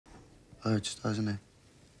Hurts, doesn't it?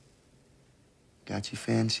 Got your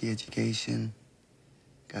fancy education.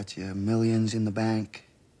 Got your millions in the bank.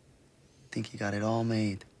 Think you got it all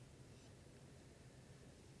made.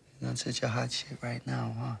 You're not such a hot shit right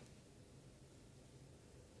now, huh?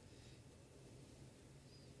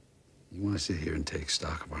 You want to sit here and take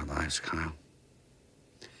stock of our lives, Kyle?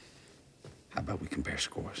 How about we compare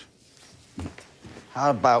scores?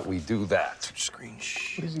 How about we do that? Touch screen.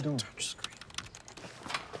 Shh. What is he doing? Touch screen.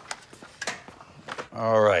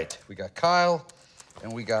 All right, we got Kyle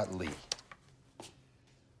and we got Lee.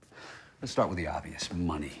 Let's start with the obvious,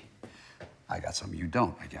 money. I got some you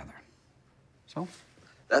don't, I gather. So,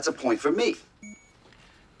 that's a point for me.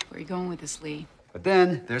 Where are you going with this, Lee? But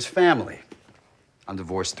then there's family. I'm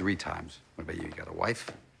divorced 3 times. What about you? You got a wife?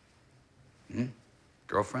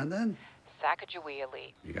 Girlfriend then? Sacagawea,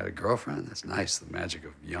 Lee. You got a girlfriend? That's nice, the magic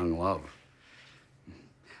of young love.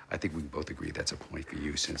 I think we can both agree that's a point for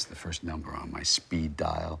you since the first number on my speed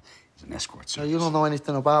dial is an escort service. No, you don't know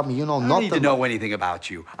anything about me. You know I nothing. don't need to know anything about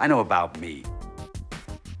you. I know about me.